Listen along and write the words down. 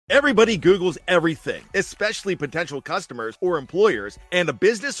Everybody Googles everything, especially potential customers or employers, and a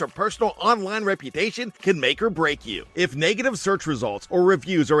business or personal online reputation can make or break you. If negative search results or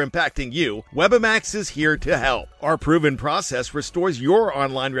reviews are impacting you, Webamax is here to help. Our proven process restores your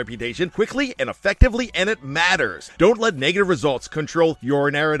online reputation quickly and effectively, and it matters. Don't let negative results control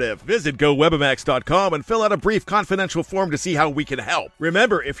your narrative. Visit GoWebamax.com and fill out a brief confidential form to see how we can help.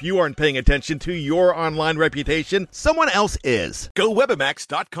 Remember, if you aren't paying attention to your online reputation, someone else is.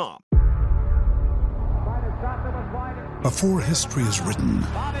 GoWebamax.com. Before history is written,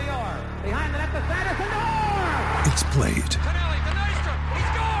 it's played.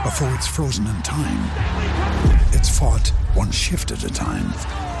 Before it's frozen in time, it's fought one shift at a time.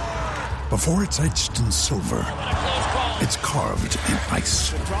 Before it's etched in silver, it's carved in ice.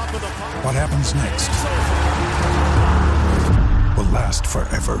 What happens next will last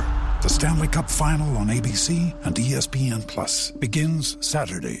forever. The Stanley Cup Final on ABC and ESPN Plus begins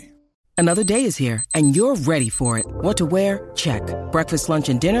Saturday. Another day is here, and you're ready for it. What to wear? Check. Breakfast, lunch,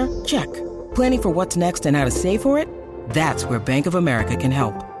 and dinner? Check. Planning for what's next and how to save for it? That's where Bank of America can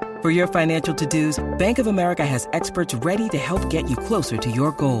help. For your financial to-dos, Bank of America has experts ready to help get you closer to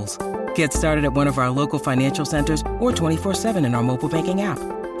your goals. Get started at one of our local financial centers or 24/7 in our mobile banking app.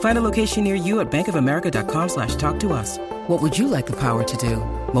 Find a location near you at bankofamerica.com/talktous. What would you like the power to do?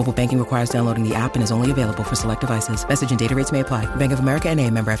 Mobile banking requires downloading the app and is only available for select devices. Message and data rates may apply. Bank of America NA,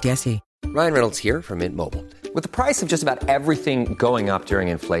 member FDIC. Ryan Reynolds here from Mint Mobile. With the price of just about everything going up during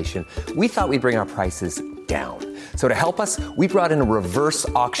inflation, we thought we'd bring our prices down. So to help us, we brought in a reverse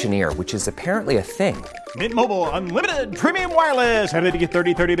auctioneer, which is apparently a thing. Mint Mobile Unlimited Premium Wireless. How to get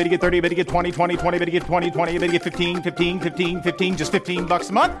 30, 30, bit to get 30, bit to get 20, 20, 20, bit to get 20, 20, bit to get 15, 15, 15, 15, just $15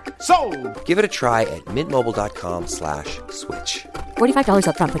 a month? Sold! Give it a try at mintmobile.com/switch. $45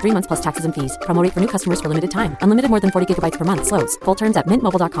 up front for 3 months plus taxes and fees. Promo rate for new customers for limited time. Unlimited more than 40 gigabytes per month. Slows full terms at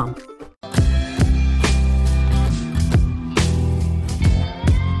mintmobile.com.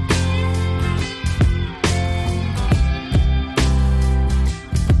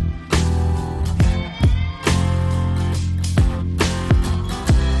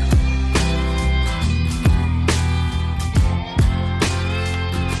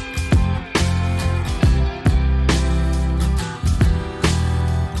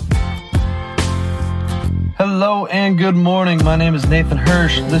 Hello and good morning. My name is Nathan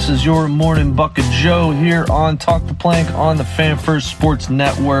Hirsch. This is your Mornin Buc of Joe here on Talk the Plank on the Fan First Sports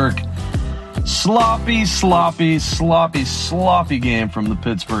Network. Sloppy game from the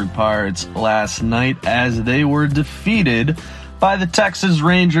Pittsburgh Pirates last night as they were defeated by the Texas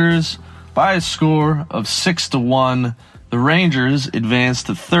Rangers by a score of 6-1. The Rangers advanced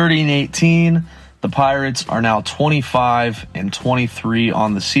to 30-18. The Pirates are now 25-23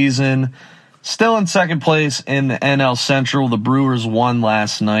 on the season. Still in second place in the NL Central. The Brewers won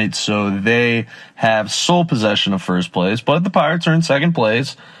last night, so they have sole possession of first place. But the Pirates are in second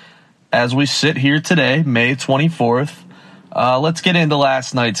place as we sit here today, May 24th. Let's get into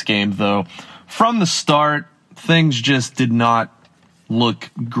last night's game, though. From the start, things just did not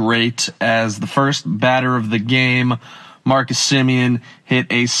look great as the first batter of the game, Marcus Semien, hit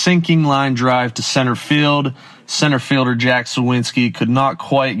a sinking line drive to center field. Center fielder Jack Sawinski could not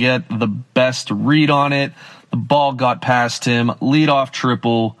quite get the best read on it. The ball got past him. Leadoff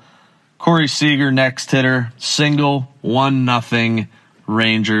triple. Corey Seager, next hitter, single, 1-0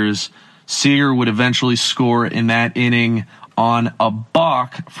 Rangers. Seager would eventually score in that inning on a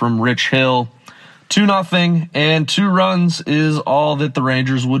balk from Rich Hill. 2-0, and 2 runs is all that the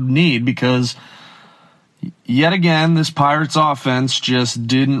Rangers would need because yet again, this Pirates offense just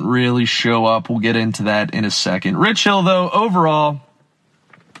didn't really show up. We'll get into that in a second. Rich Hill, though, overall,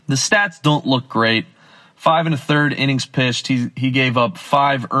 the stats don't look great. 5 1/3 innings pitched. He gave up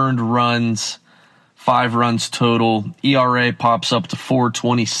 5 earned runs, 5 runs total. ERA pops up to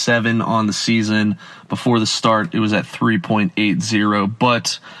 4.27 on the season. Before the start, it was at 3.80.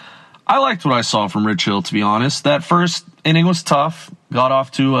 But I liked what I saw from Rich Hill, to be honest. That first inning was tough. Got off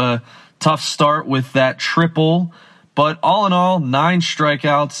to a tough start with that triple, but all in all, 9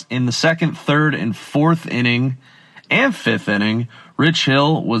 strikeouts in the second, third, and fourth inning and fifth inning. Rich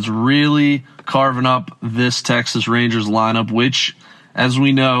Hill was really carving up this Texas Rangers lineup, which, as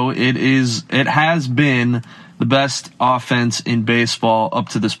we know, it has been the best offense in baseball up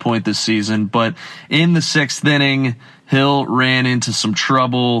to this point this season. But in the 6th inning, Hill ran into some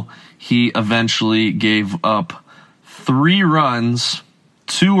trouble. He eventually gave up 3 runs.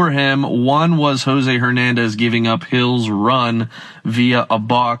 2 were him. 1 was Jose Hernandez giving up Hill's run via a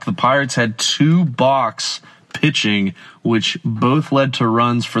balk. The Pirates had 2 balks pitching, which both led to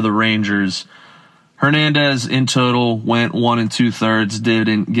runs for the Rangers. Hernandez in total went 1 2/3,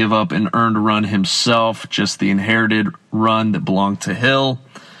 didn't give up an earned run himself, just the inherited run that belonged to Hill.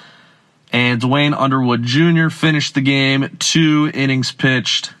 And Dwayne Underwood Jr. finished the game, 2 innings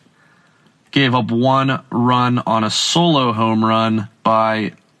pitched, gave up 1 run on a solo home run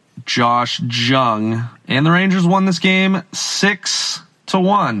by Josh Jung. And the Rangers won this game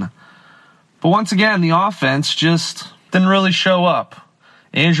 6-1. But once again, the offense just didn't really show up.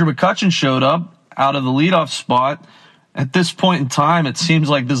 Andrew McCutchen showed up out of the leadoff spot. At this point in time, it seems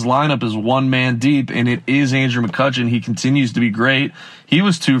like this lineup is one man deep, and it is Andrew McCutchen. He continues to be great. He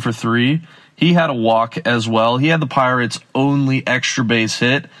was 2 for 3. He had a walk as well. He had the Pirates' only extra base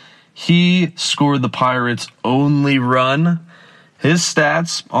hit. He scored the Pirates' only run. His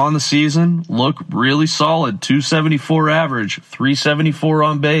stats on the season look really solid. 274 average, 374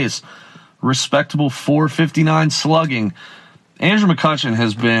 on base, respectable 459 slugging. Andrew McCutchen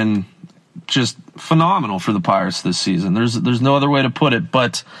has been just phenomenal for the Pirates this season. There's no other way to put it.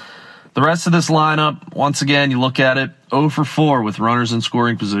 But the rest of this lineup, once again, you look at it, 0 for 4 with runners in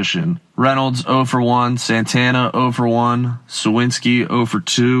scoring position. Reynolds 0 for 1, Santana 0 for 1, Sawinski 0 for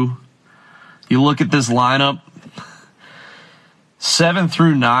 2. You look at this lineup, 7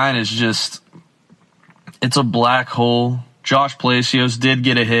 through 9 is just, it's a black hole. Josh Palacios did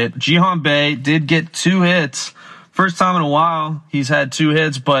get a hit. Jihan Bae did get 2 hits. First time in a while he's had 2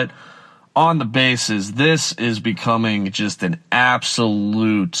 hits, but on the bases, this is becoming just an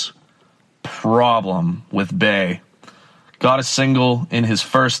absolute problem with Bae. Got a single in his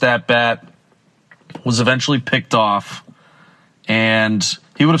first at-bat, was eventually picked off, and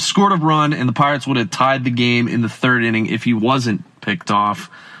he would have scored a run, and the Pirates would have tied the game in the 3rd inning if he wasn't picked off.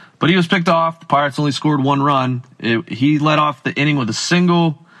 But he was picked off. The Pirates only scored 1 run. He led off the inning with a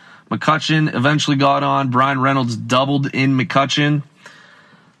single. McCutchen eventually got on. Brian Reynolds doubled in McCutchen.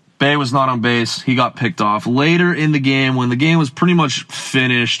 Bae was not on base. He got picked off. Later in the game, when the game was pretty much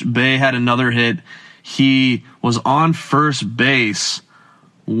finished, Bae had another hit. He was on first base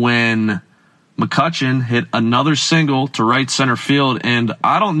when McCutchen hit another single to right center field, and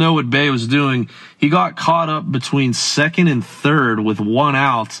I don't know what Bae was doing. He got caught up between 2nd and 3rd with 1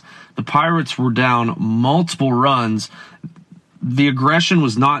 out. The Pirates were down multiple runs. The aggression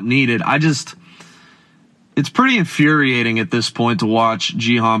was not needed. It's pretty infuriating at this point to watch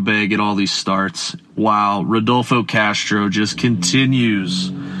Jihan Bae get all these starts while Rodolfo Castro just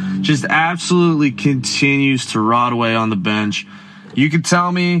absolutely continues to rot away on the bench. You can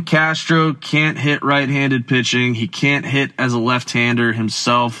tell me Castro can't hit right-handed pitching. He can't hit as a left-hander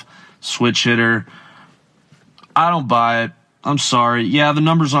himself, switch hitter. I don't buy it. I'm sorry. Yeah, the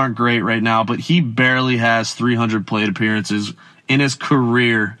numbers aren't great right now, but he barely has 300 plate appearances in his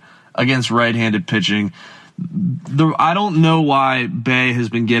career against right-handed pitching. I don't know why Bae has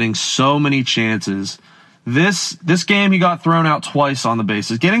been getting so many chances. This game he got thrown out twice on the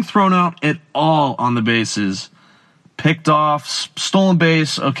bases. Getting thrown out at all on the bases, picked off, stolen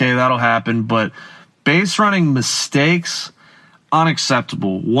base, okay, that'll happen, but base running mistakes,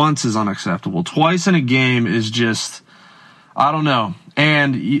 unacceptable. Once is unacceptable. Twice in a game is just, I don't know.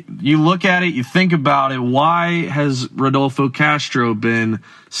 And you look at it, you think about it, why has Rodolfo Castro been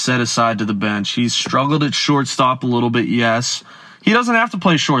set aside to the bench? He's struggled at shortstop a little bit, yes. He doesn't have to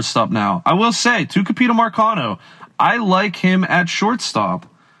play shortstop now. I will say, Tucapita Marcano, I like him at shortstop.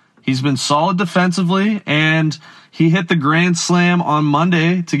 He's been solid defensively, and he hit the grand slam on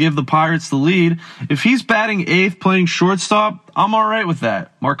Monday to give the Pirates the lead. If he's batting 8th playing shortstop, I'm all right with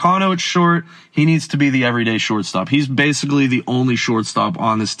that. Marcano at short, he needs to be the everyday shortstop. He's basically the only shortstop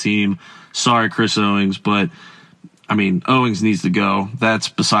on this team. Sorry, Chris Owings, but, Owings needs to go. That's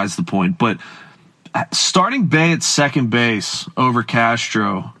besides the point. But starting Bae at second base over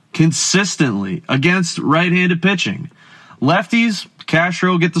Castro consistently against right-handed pitching. Lefties,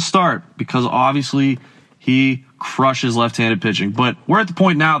 Castro get the start because obviously he crushes left-handed pitching. But we're at the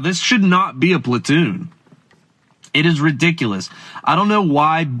point now, this should not be a platoon. It is ridiculous. I don't know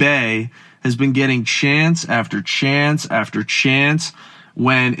why Bae has been getting chance after chance after chance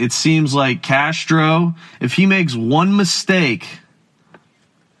when it seems like Castro, if he makes one mistake,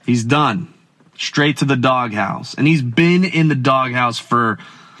 he's done. Straight to the doghouse. And he's been in the doghouse for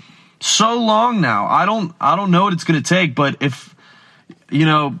so long now. I don't know what it's going to take, but if,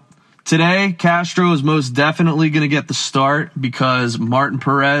 today Castro is most definitely going to get the start because Martin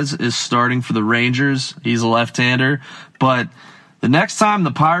Perez is starting for the Rangers. He's a left-hander. But the next time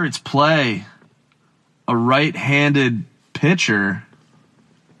the Pirates play a right-handed pitcher,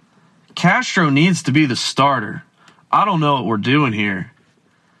 Castro needs to be the starter. I don't know what we're doing here.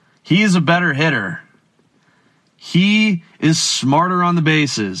 He is a better hitter. He is smarter on the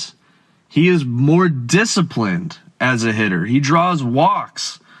bases. He is more disciplined as a hitter. He draws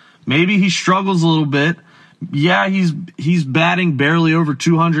walks. Maybe he struggles a little bit. Yeah, he's batting barely over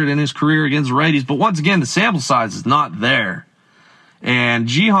 200 in his career against righties, but once again, the sample size is not there. And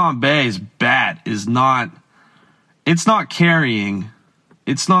Ji-hwan Bae's bat is not carrying.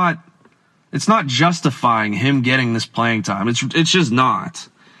 It's not justifying him getting this playing time. It's just not.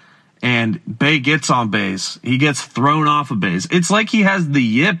 And Bae gets on base. He gets thrown off a base. It's like he has the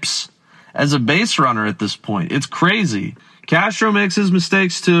yips as a base runner at this point. It's crazy. Castro makes his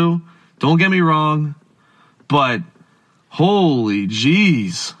mistakes too. Don't get me wrong. But holy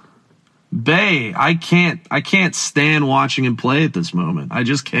jeez. Bae, I can't stand watching him play at this moment. I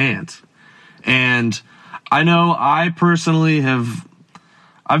just can't. And I know I personally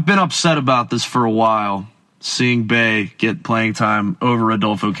I've been upset about this for a while, seeing Bae get playing time over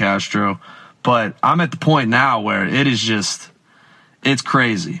Rodolfo Castro. But I'm at the point now where it's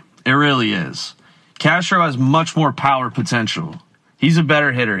crazy. It really is. Castro has much more power potential. He's a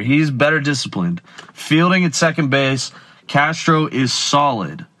better hitter. He's better disciplined. Fielding at second base, Castro is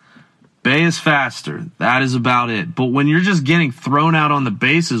solid. Bae is faster. That is about it. But when you're just getting thrown out on the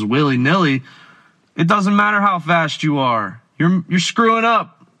bases willy-nilly, it doesn't matter how fast you are. You're screwing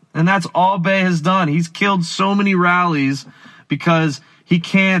up. And that's all Bae has done. He's killed so many rallies because he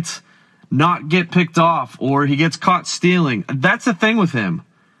can't not get picked off or he gets caught stealing. That's the thing with him.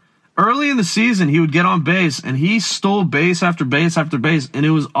 Early in the season, he would get on base, and he stole base after base after base, and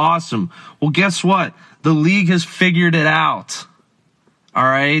it was awesome. Well, guess what? The league has figured it out. All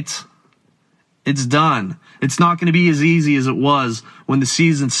right? It's done. It's not going to be as easy as it was when the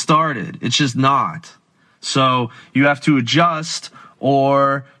season started. It's just not. So you have to adjust,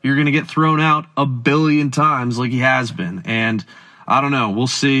 or you're going to get thrown out a billion times like he has been. And I don't know. We'll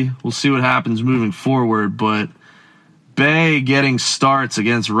see. We'll see what happens moving forward, but Bae getting starts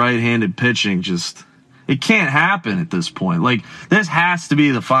against right-handed pitching, it can't happen at this point. Like, this has to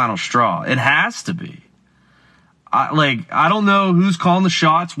be the final straw. It has to be. I don't know who's calling the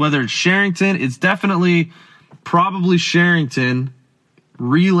shots, whether it's Sherrington. It's definitely probably Sherrington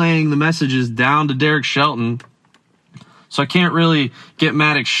relaying the messages down to Derek Shelton. So I can't really get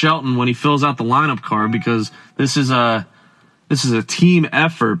mad at Shelton when he fills out the lineup card because this is a team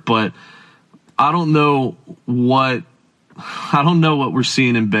effort, but I don't know what we're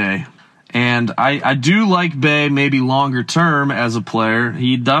seeing in Bae. And I do like Bae maybe longer term as a player.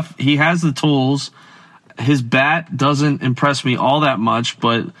 He has the tools. His bat doesn't impress me all that much,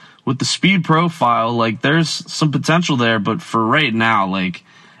 but with the speed profile, like, there's some potential there. But for right now, like,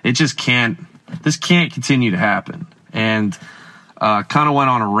 this can't continue to happen. And kind of went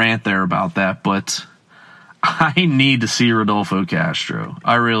on a rant there about that, but I need to see Rodolfo Castro.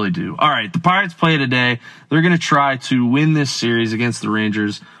 I really do. All right, the Pirates play today. They're going to try to win this series against the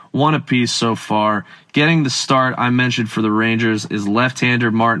Rangers. 1 apiece so far. Getting the start I mentioned for the Rangers is left-hander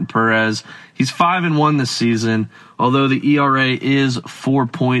Martin Perez. He's 5-1 this season, although the ERA is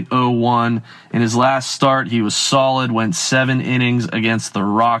 4.01. In his last start, he was solid, went 7 innings against the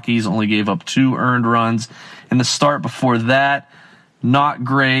Rockies, only gave up 2 earned runs. In the start before that, not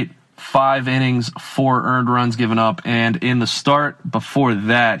great. 5 innings, 4 earned runs given up. And in the start before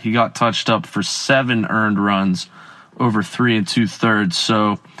that, he got touched up for 7 earned runs over 3 2/3.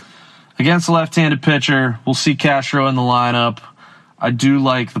 So against a left-handed pitcher, we'll see Castro in the lineup. I do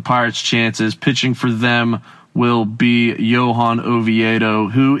like the Pirates' chances. Pitching for them will be Johan Oviedo,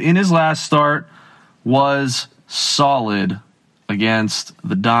 who in his last start was solid against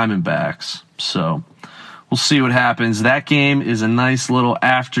the Diamondbacks. So we'll see what happens. That game is a nice little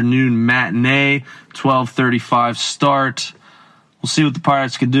afternoon matinee, 12:35 start. We'll see what the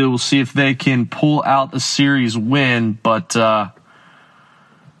Pirates can do. We'll see if they can pull out a series win, but you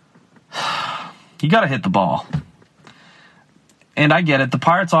got to hit the ball. And I get it. The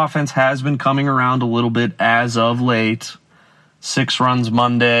Pirates offense has been coming around a little bit as of late. 6 runs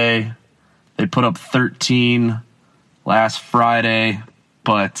Monday. They put up 13 last Friday,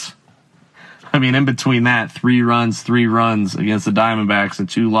 but I mean, in between that, 3 runs against the Diamondbacks and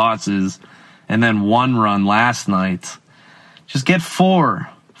 2 losses, and then 1 run last night. Just get 4.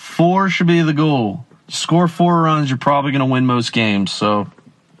 4 should be the goal. Score 4 runs, you're probably going to win most games. So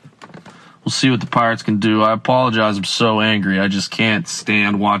we'll see what the Pirates can do. I apologize, I'm so angry. I just can't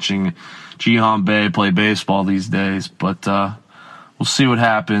stand watching Ji-hwan Bae play baseball these days. But we'll see what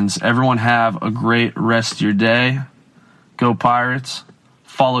happens. Everyone have a great rest of your day. Go Pirates.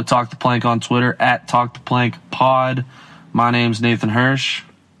 Follow Talk the Plank on Twitter at Talk the Plank Pod. My name's Nathan Hirsch.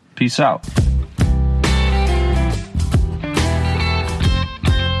 Peace out.